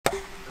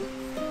Back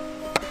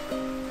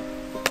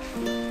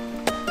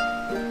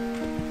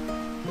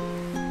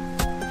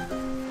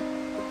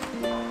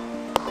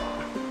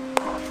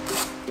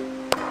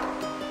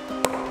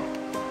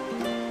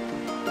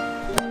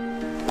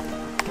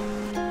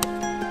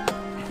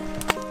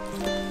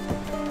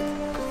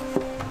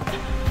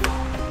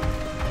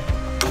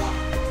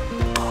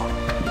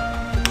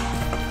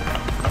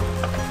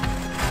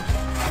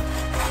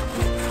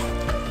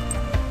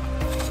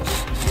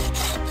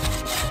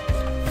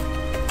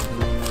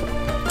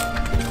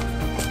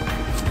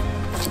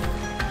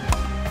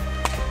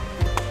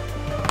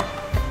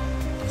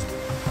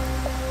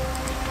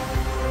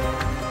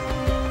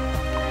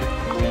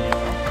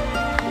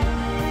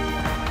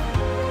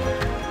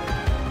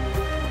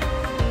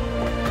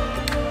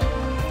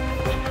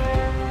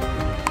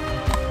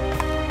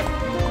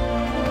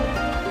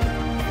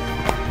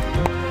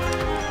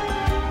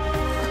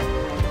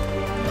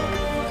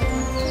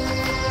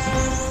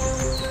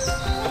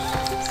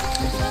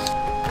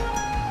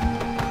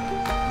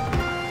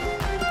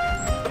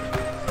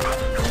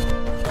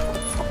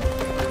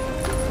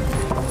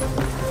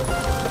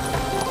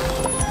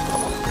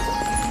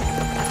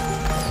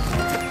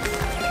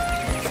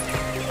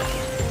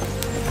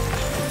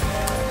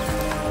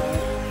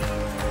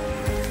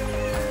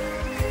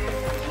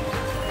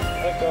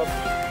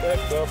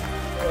up,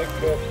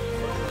 back up.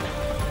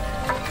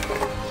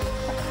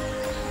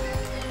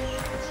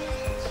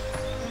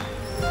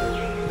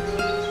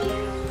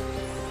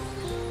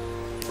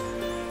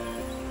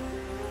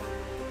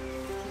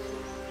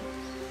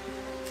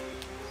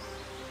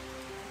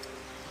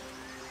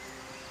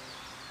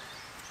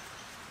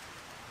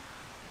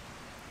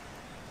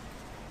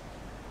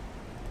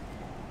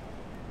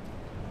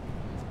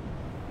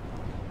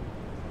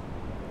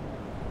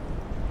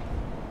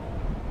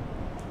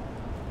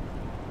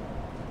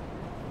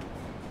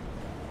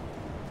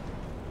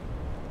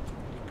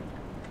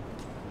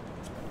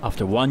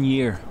 After 1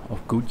 year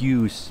of good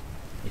use,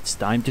 it's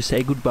time to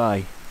say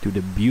goodbye to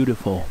the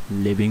beautiful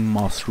living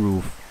moss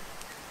roof.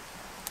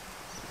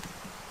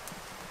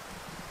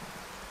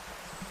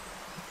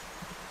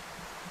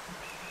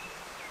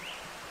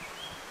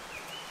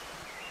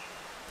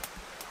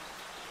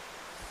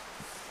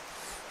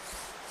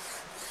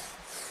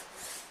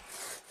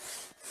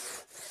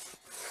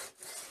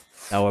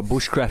 Our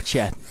bushcraft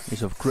shed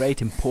is of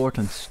great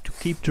importance to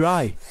keep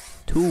dry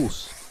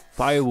tools,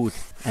 firewood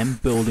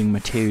and building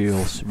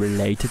materials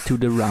related to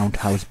the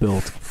roundhouse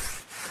build.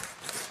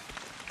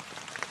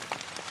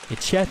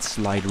 It sheds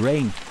light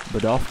rain,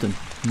 but often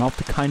not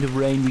the kind of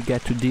rain we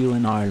get to deal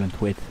in Ireland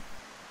with.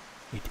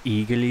 It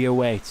eagerly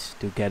awaits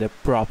to get a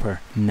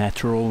proper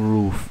natural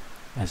roof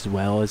as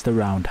well as the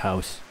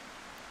roundhouse.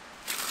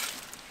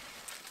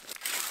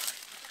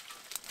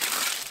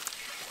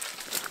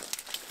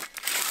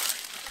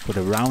 For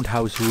the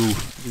roundhouse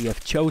roof we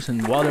have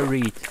chosen water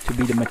reed to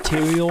be the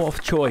material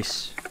of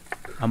choice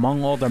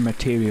among other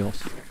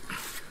materials.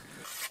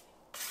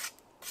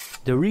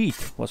 The reed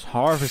was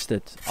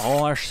harvested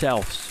all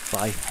ourselves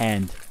by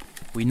hand.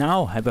 We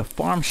now have a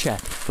farm shed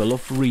full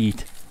of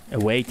reed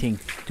awaiting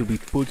to be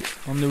put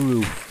on the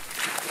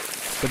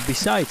roof. But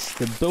besides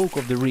the bulk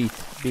of the reed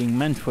being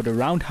meant for the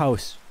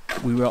roundhouse,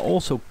 we were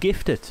also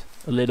gifted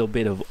a little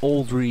bit of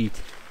old reed,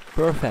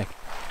 perfect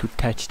to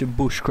thatch the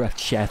bushcraft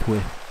shed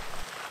with.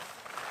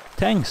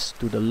 Thanks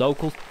to the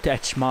local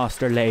thatch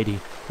master lady,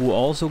 who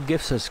also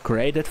gives us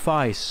great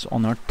advice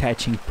on our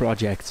thatching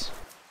projects.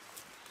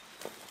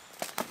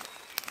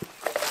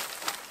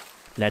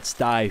 Let's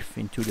dive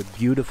into the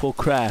beautiful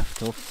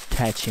craft of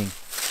thatching.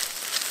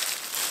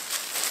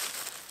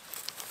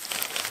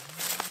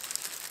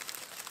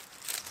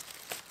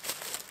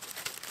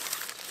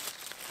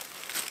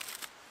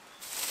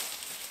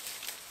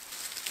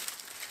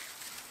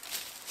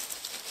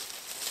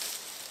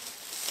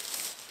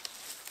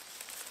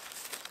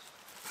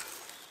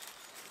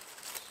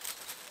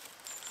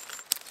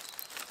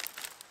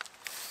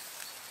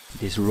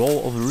 This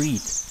roll of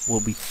reed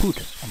will be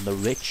put on the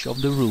ridge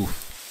of the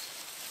roof.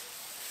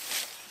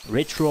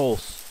 Ridge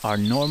rolls are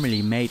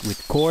normally made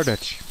with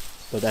cordage,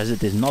 but as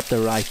it is not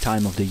the right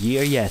time of the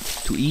year yet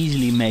to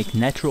easily make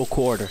natural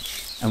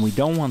cordage, and we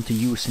don't want to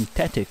use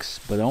synthetics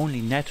but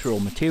only natural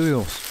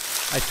materials,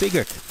 I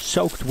figured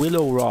soaked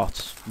willow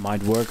rods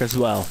might work as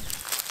well.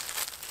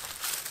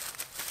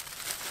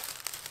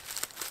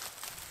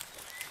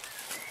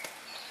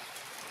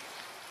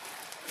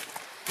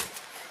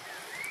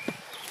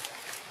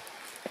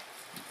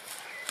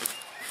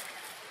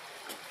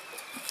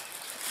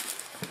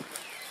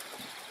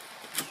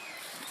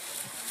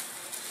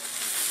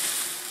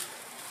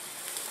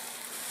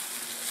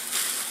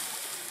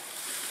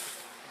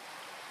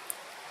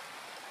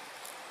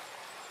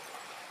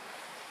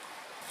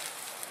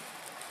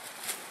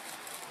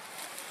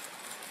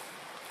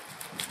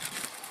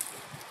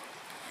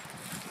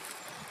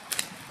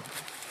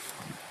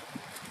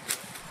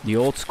 The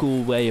old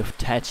school way of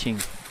thatching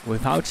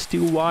without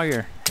steel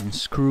wire and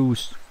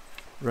screws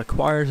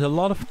requires a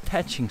lot of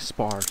thatching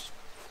spars,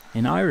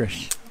 in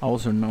Irish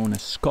also known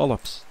as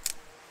scallops.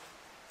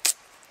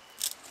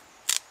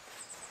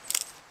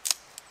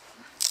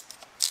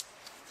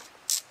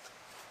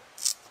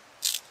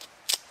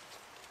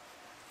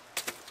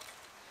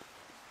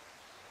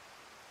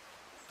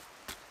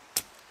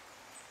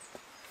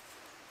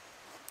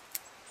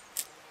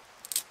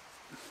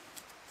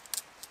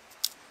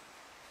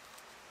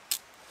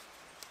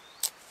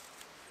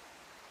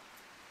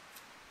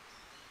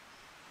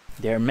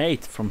 They're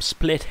made from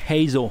split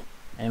hazel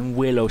and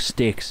willow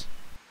sticks.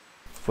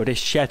 For this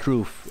shed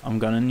roof I'm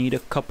gonna need a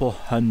couple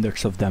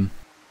hundreds of them.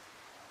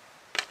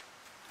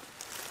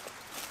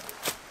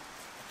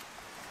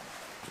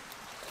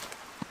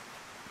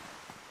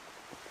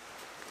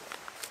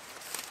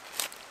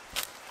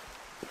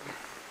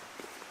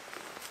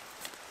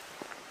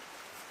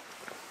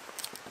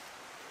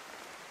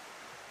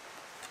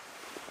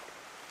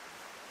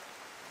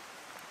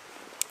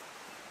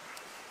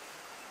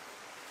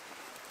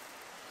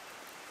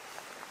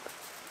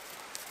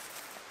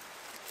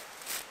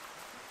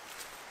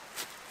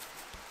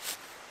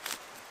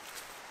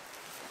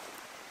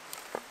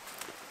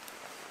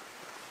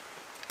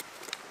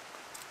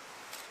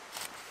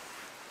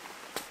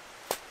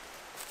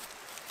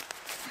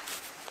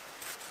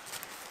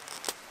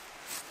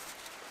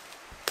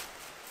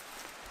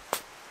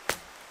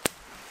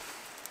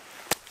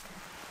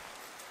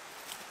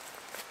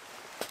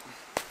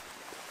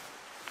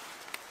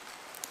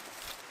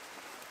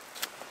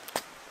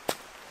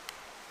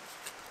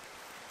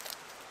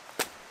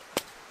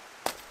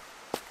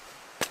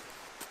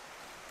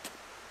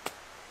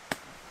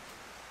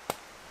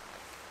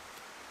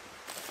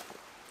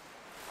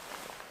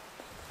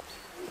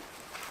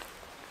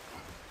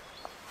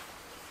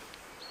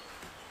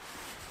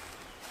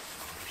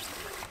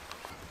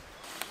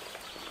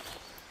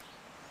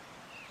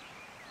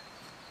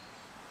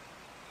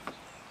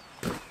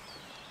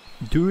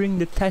 During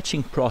the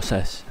thatching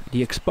process,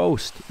 the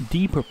exposed,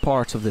 deeper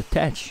parts of the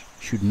thatch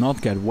should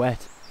not get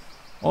wet.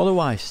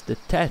 Otherwise the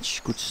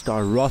thatch could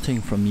start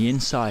rotting from the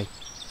inside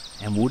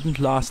and wouldn't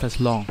last as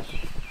long.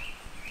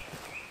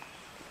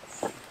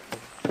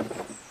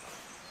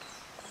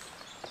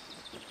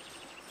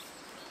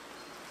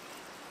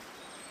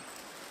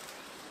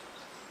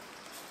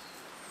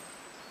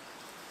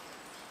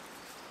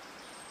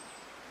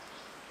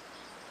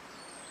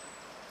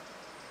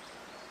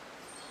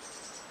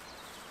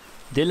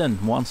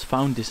 Dylan once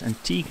found this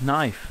antique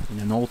knife in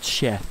an old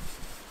shed.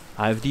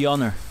 I have the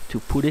honor to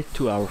put it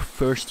to our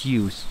first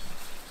use.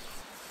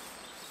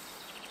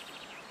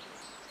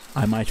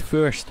 I might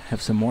first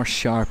have some more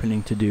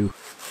sharpening to do.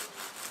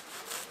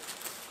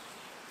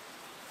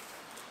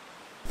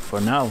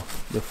 For now,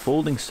 the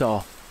folding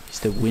saw is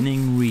the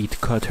winning reed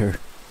cutter.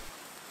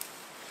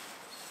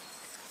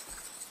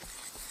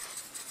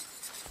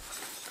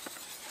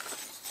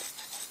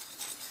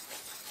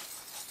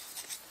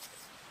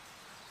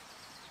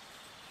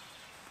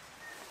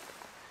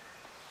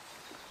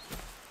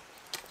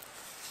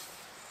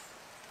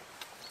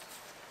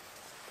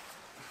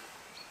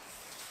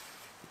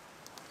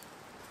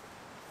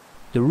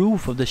 The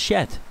roof of the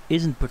shed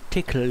isn't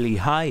particularly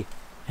high,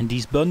 and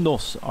these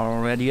bundles are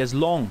already as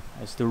long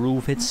as the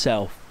roof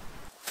itself.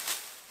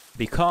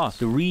 Because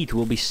the reed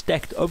will be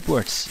stacked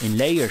upwards in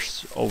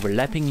layers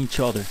overlapping each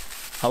other,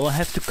 I will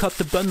have to cut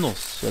the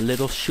bundles a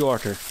little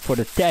shorter for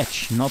the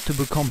thatch not to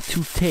become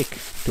too thick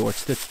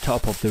towards the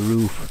top of the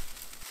roof.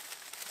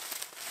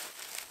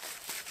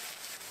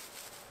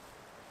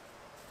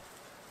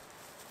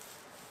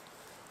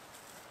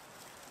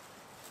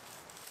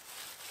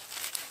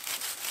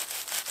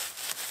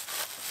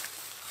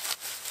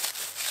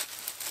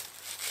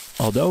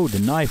 Although the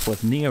knife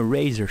was near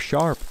razor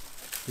sharp,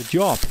 the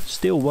job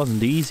still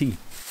wasn't easy.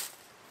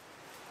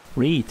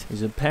 Reed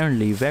is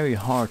apparently very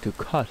hard to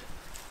cut.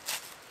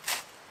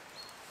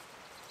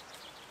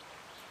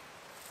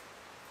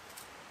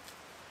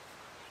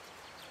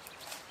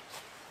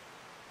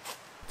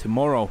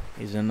 Tomorrow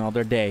is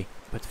another day,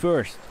 but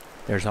first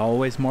there's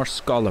always more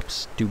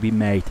scallops to be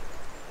made.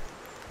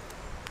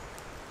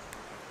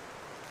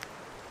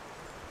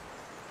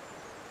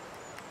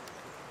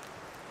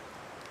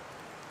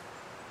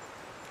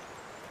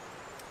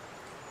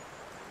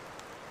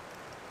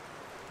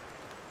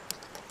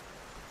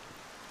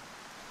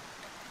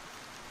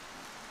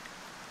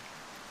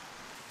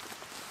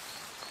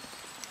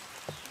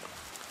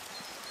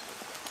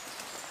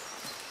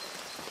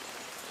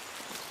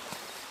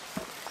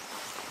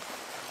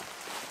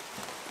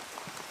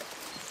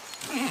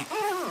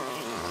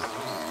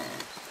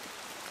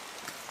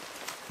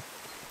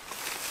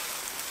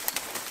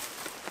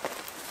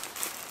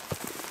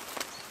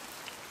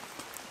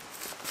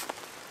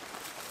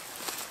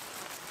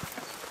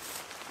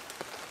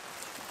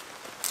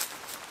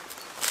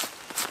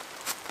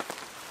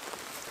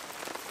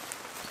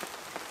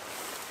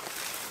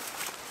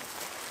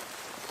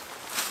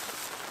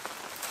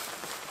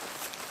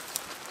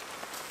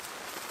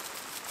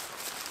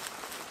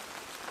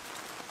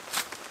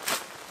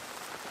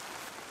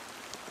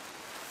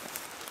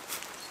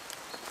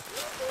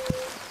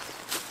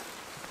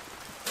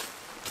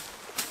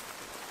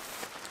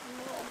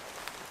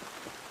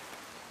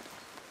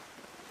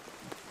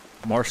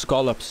 More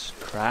scallops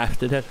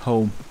crafted at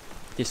home.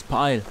 This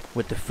pile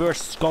with the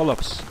first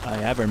scallops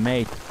I ever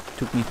made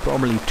took me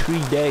probably 3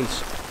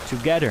 days to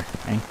gather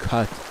and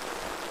cut.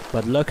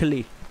 But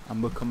luckily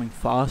I'm becoming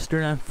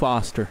faster and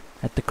faster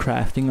at the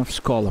crafting of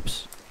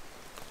scallops.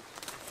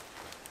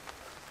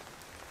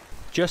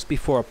 Just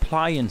before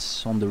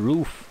appliance on the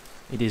roof,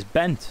 It is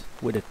bent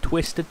with a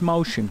twisted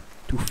motion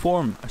to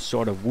form a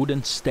sort of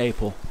wooden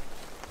staple.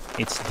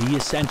 It's the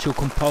essential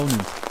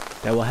component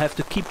that will have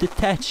to keep the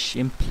thatch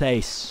in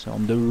place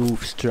on the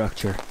roof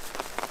structure.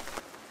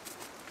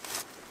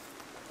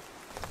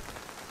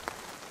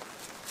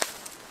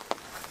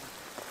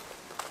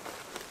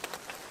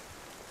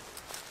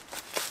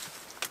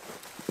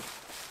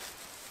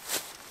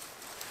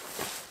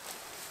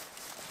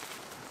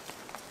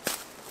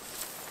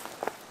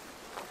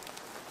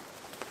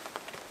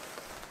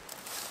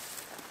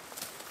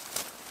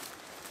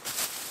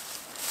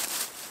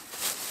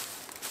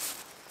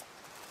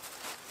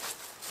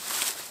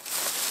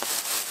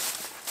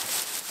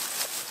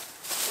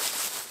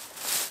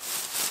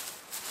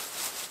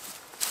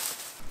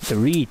 The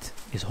reed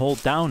is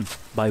hauled down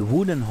by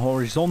wooden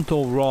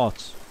horizontal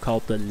rods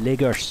called the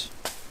liggers.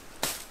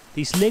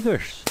 These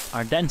liggers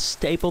are then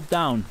stapled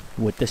down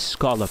with the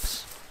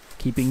scallops,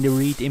 keeping the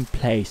reed in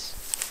place.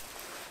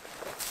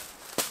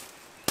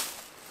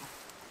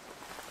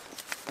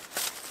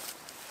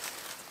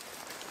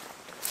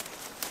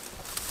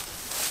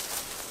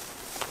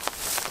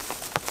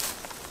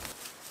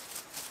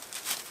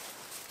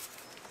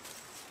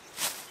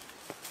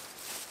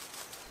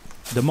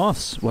 The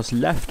moss was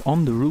left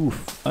on the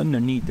roof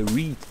underneath the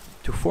reed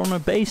to form a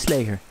base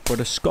layer for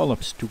the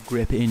scallops to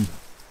grip in.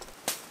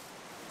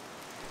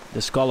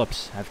 The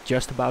scallops have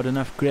just about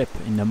enough grip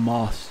in the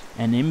moss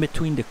and in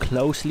between the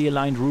closely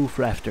aligned roof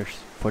rafters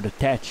for the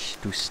thatch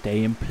to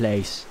stay in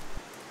place.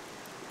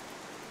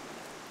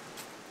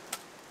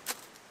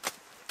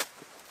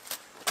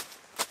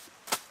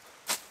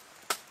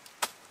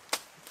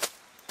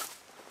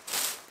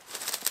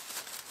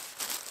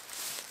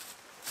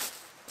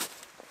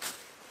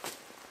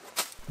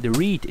 The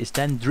reed is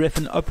then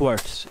driven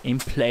upwards in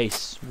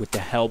place with the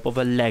help of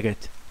a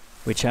legget,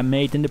 which I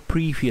made in the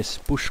previous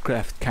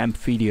Bushcraft camp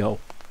video.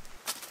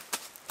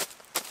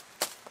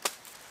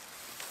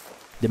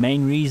 The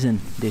main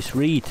reason this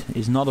reed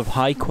is not of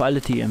high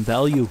quality and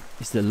value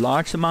is the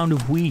large amount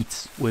of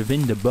weeds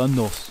within the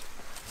bundles.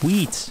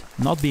 Weeds,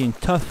 not being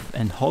tough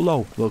and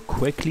hollow, will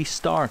quickly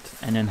start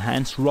and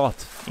enhance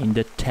rot in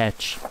the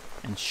thatch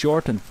and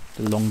shorten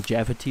the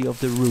longevity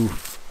of the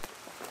roof.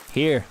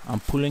 Here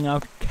I'm pulling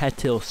out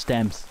cattail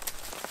stems.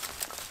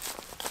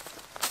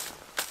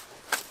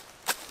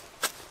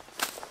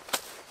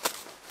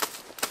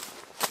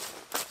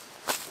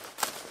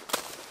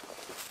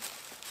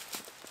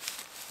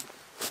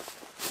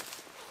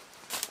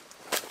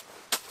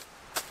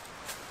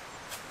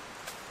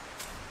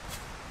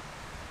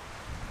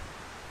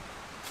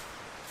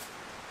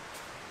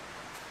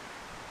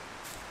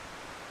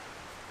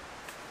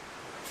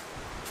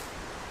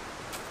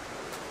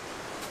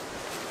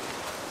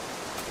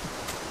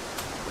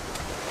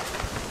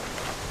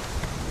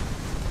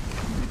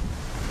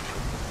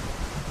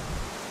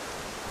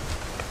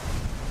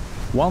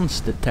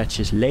 Once the thatch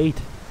is laid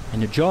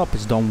and the job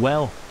is done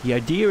well, the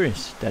idea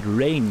is that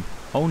rain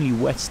only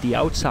wets the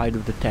outside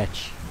of the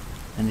thatch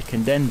and it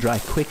can then dry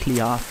quickly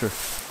after,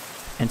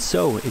 and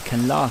so it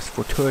can last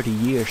for 30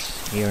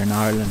 years here in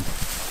Ireland.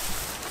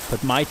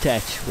 But my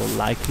thatch will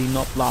likely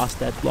not last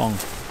that long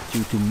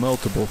due to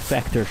multiple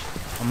factors,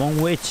 among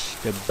which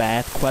the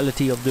bad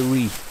quality of the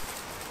reed.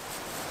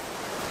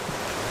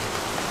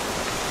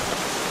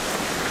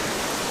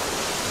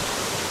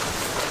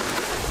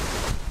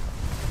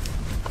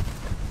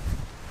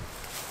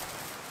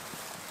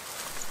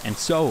 And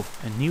so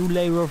a new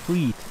layer of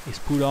reed is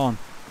put on,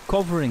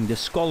 covering the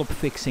scallop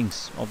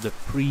fixings of the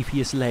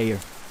previous layer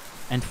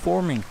and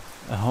forming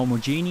a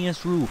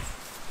homogeneous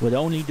roof with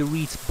only the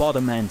reed's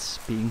bottom ends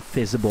being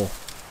visible.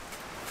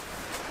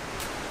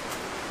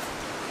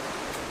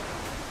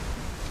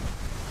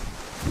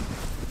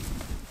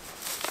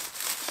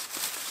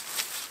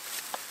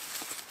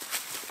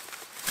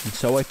 And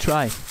so I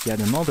tried yet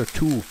another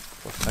tool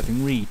for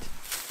cutting reed.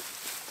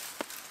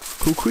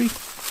 Kukri?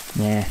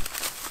 Nah.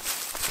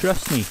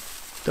 Trust me,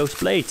 those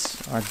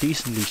blades are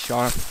decently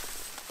sharp.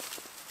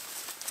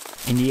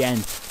 In the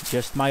end,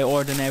 just my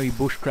ordinary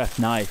bushcraft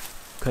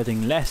knife,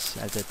 cutting less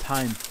at the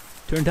time,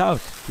 turned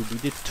out to be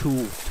the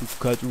tool to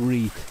cut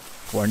reed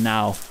for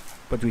now.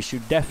 But we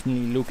should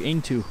definitely look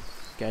into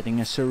getting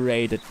a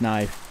serrated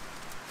knife.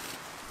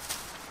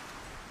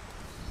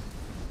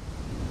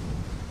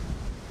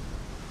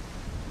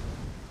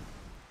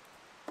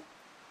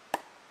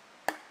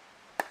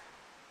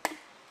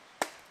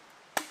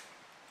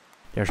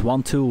 There's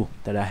one tool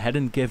that I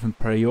hadn't given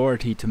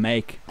priority to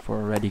make for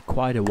already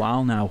quite a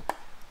while now,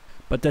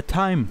 but the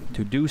time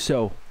to do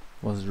so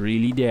was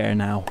really there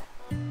now.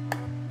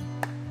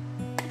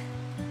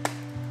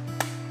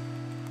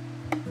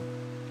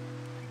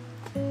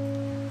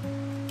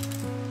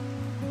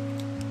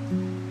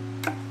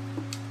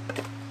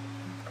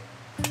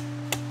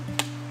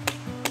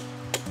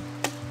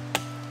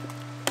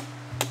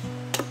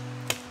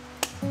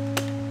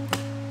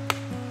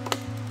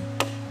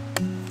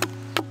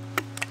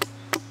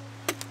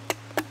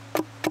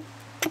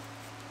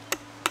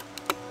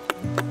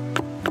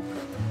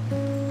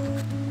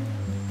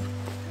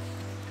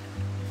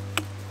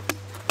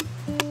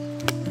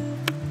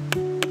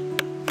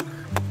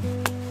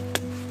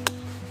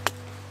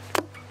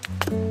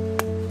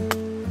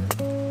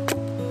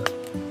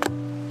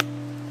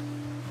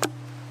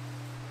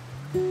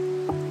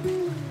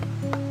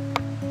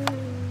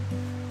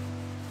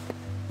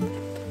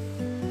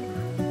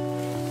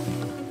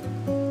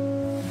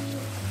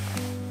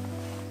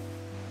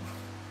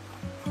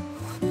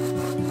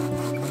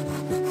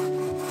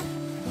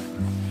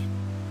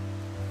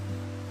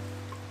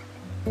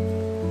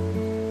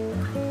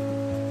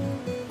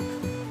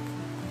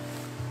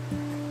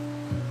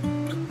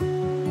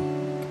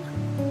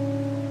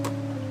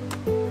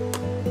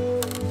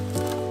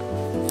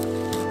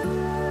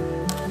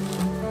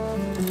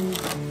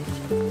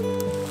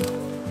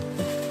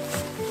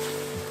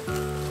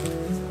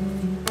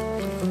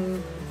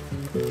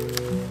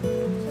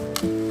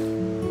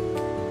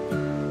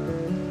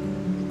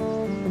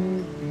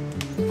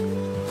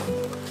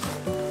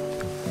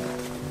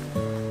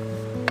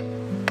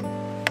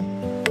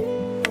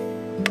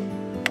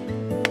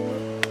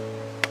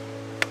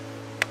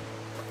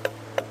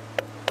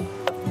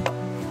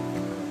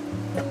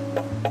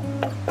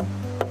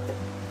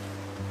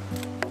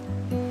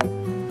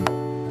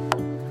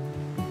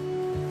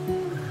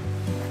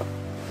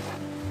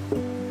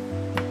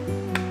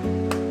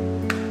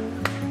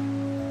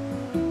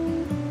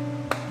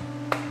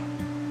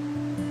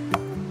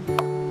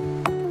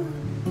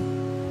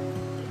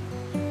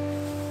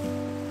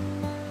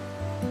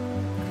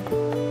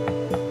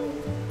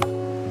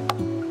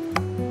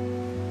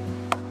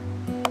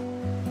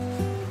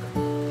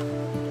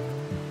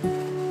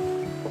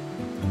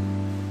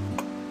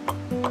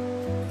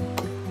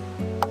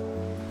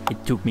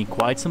 Took me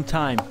quite some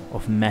time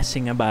of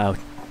messing about,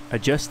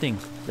 adjusting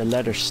the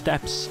ladder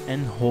steps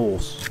and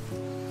holes.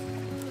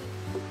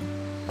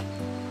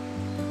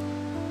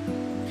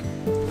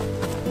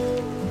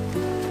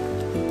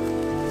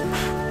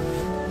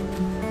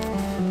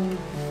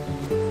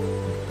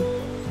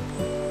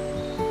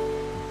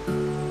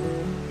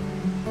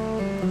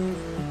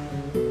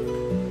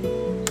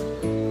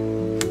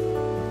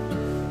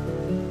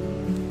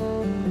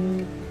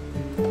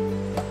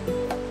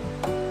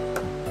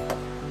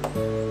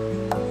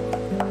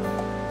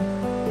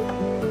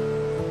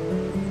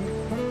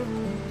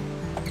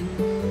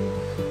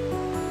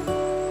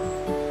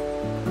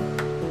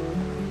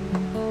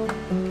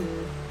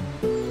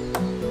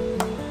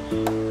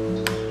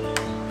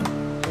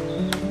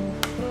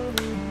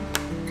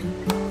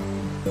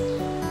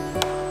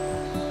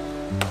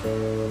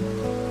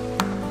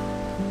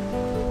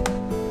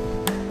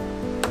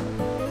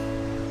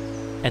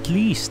 At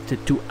least the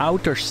two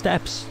outer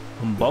steps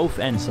on both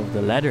ends of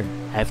the ladder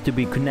have to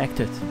be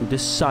connected to the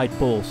side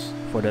poles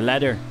for the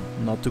ladder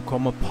not to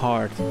come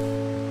apart.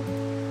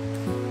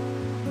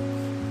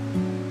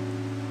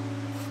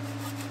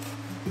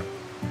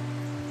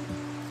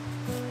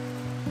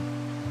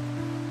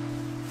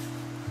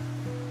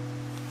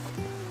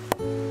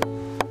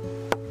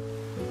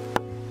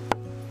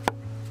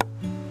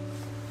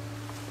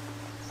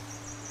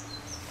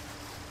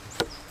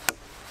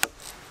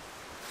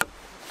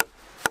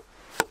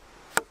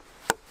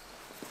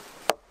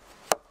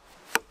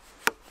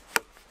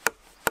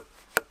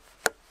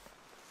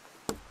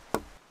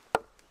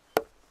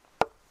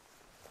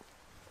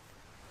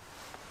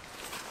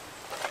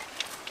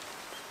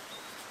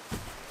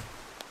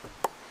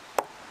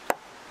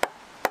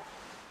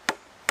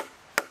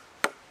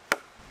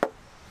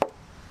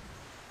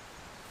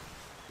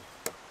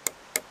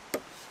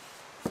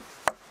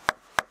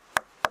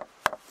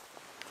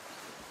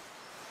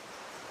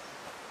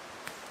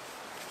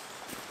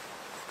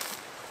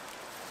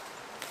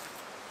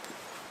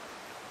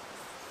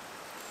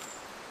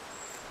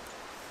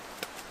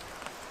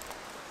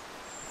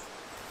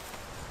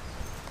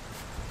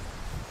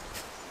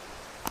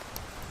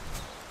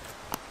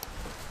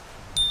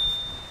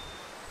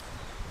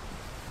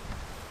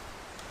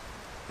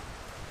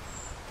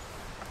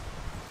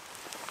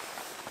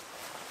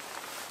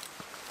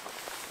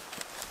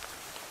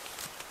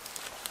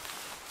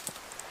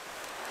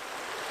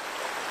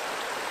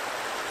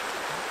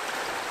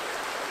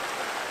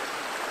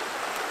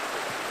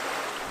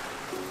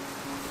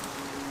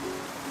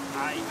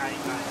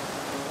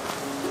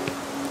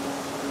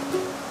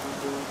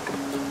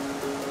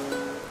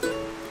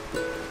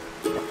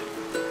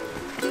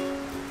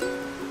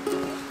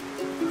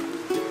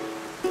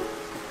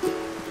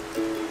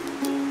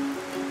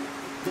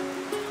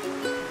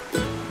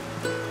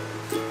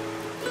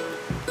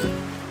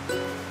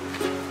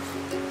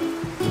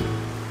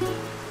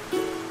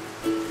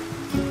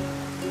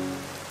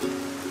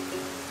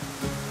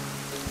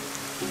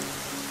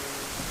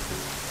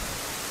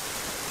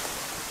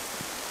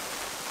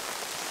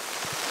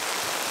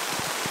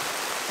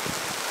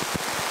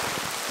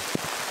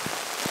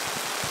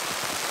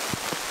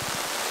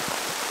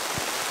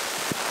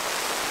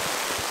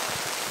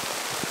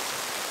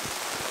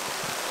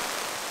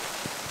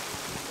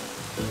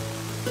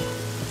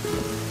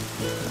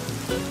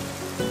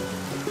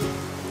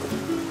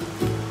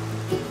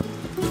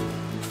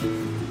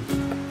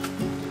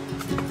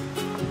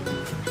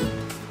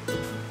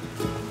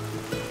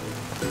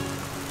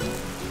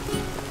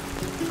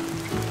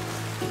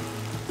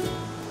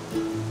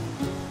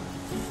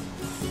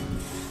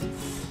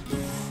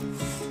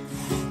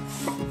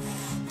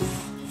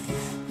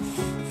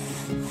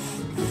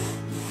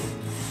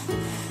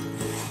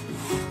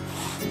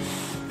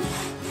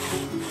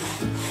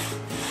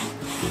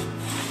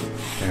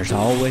 There's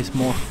always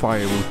more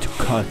firewood to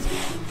cut.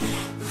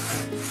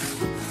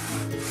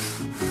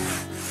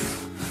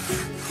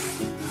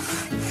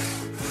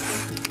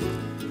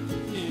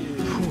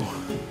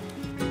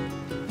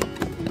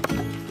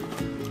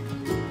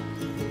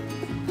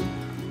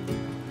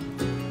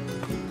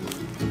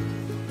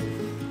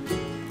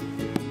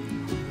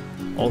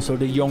 Also,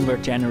 the younger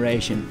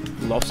generation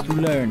loves to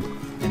learn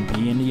and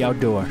be in the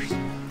outdoors,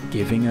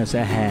 giving us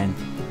a hand.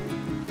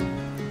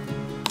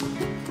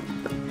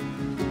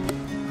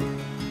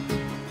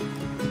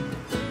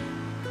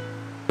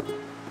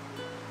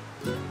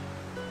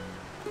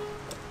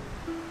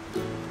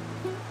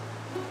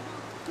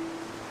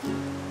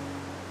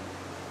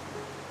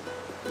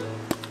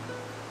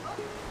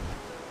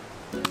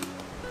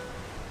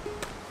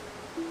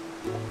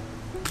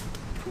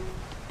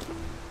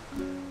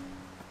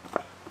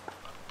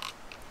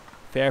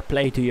 Fair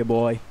play to you,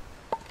 boy.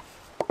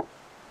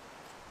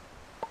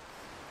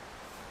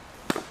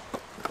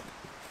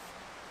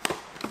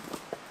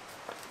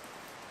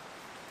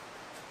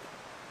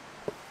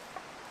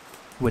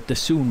 With the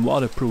soon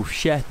waterproof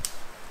shed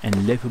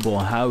and livable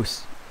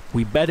house,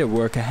 we better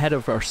work ahead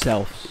of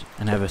ourselves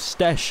and have a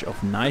stash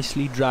of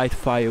nicely dried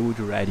firewood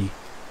ready,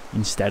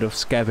 instead of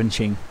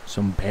scavenging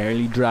some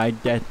barely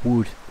dried dead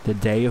wood the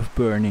day of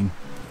burning.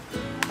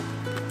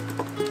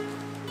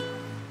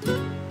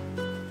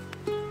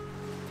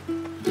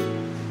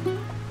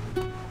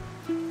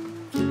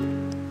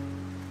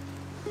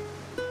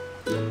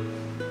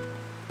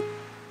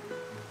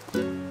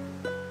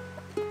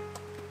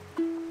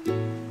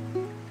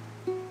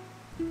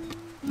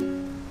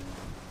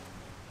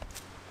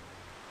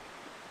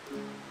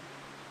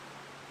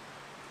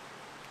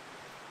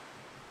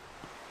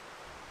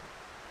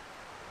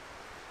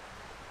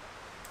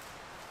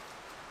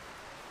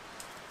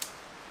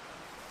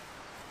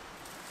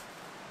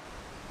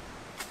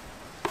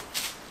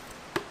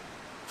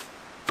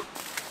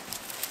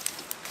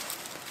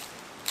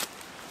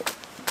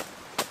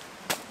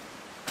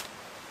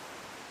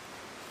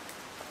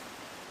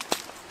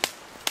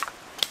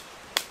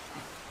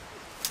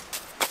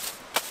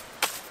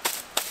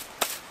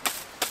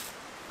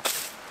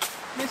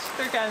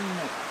 Mr.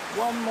 Kenneth,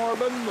 one more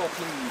bundle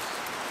please.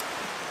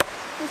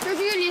 Mr.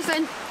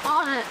 Juliuson,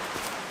 on it.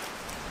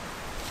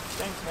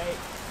 Thanks mate.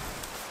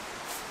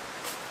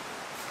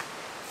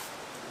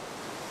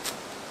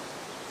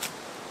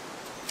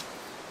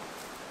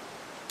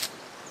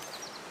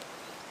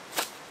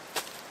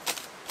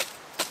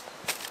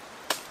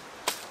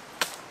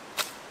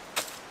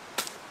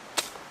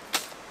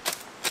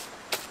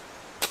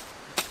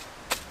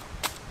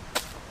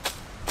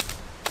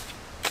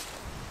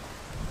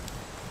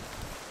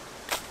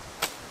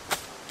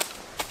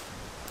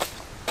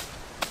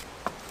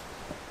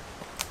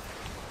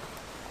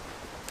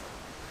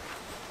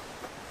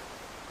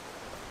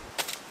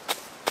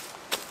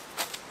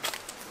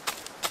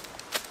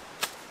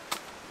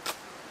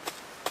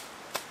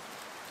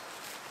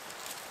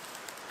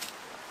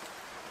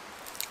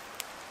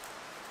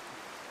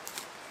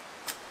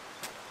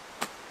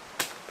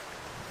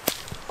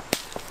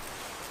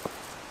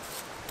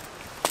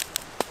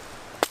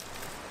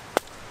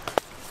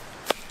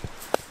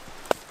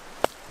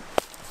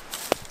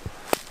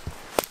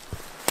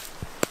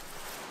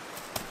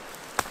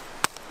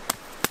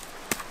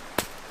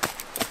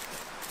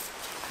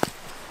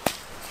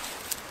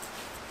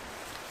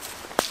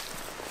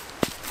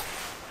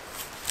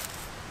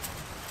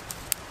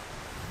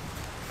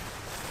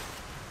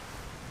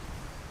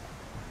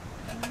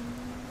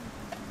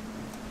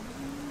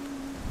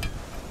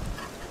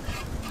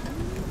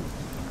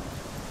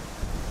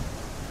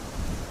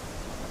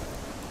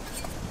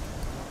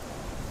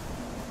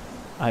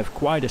 I have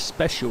quite a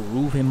special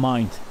roof in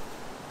mind.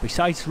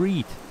 Besides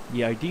reed,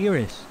 the idea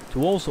is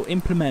to also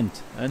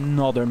implement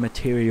another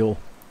material.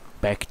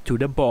 Back to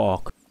the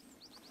bog.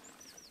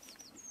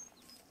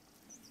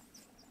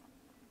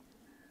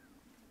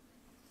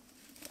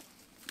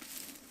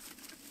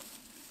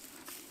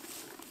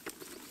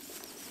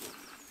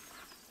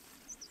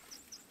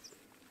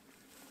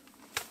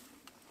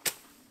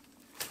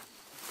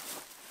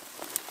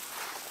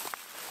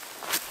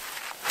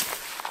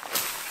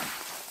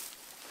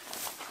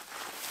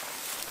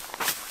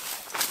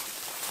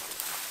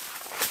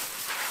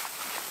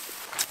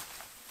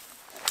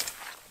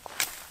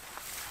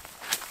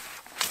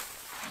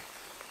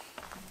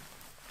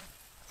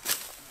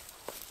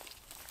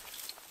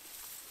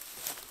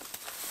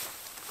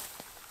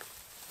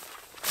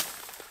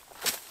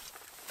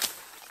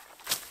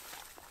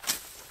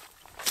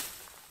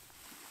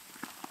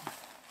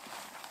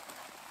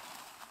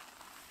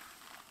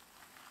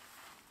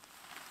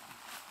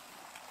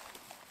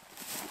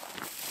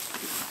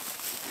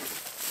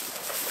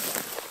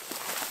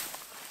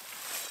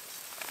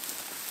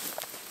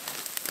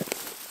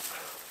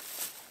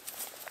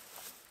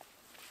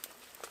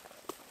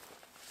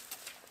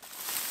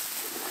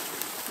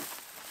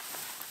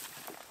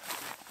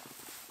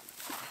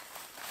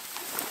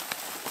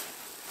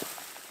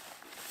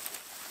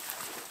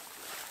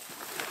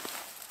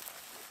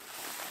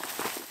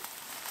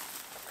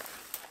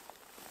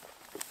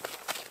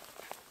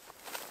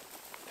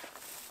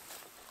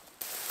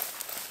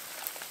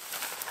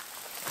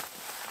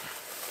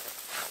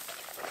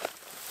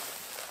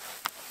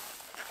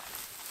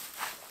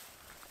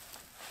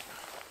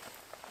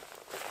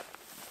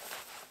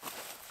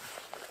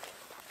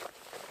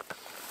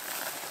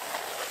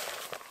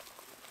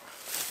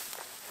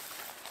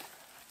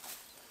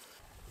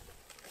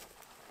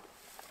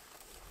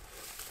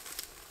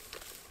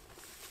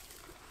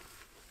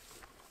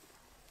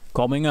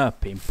 Coming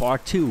up in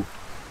part 2,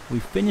 we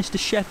finish the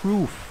shed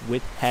roof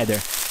with heather,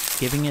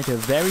 giving it a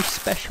very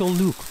special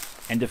look,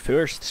 and the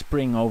first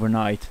spring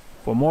overnight.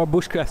 For more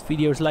bushcraft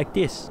videos like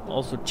this,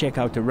 also check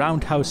out the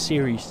roundhouse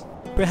series.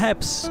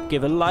 Perhaps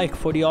give a like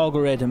for the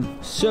algorithm,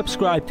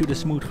 subscribe to the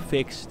Smooth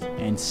Fixed,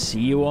 and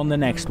see you on the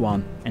next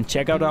one. And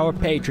check out our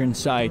Patreon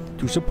site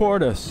to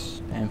support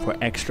us and for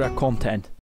extra content.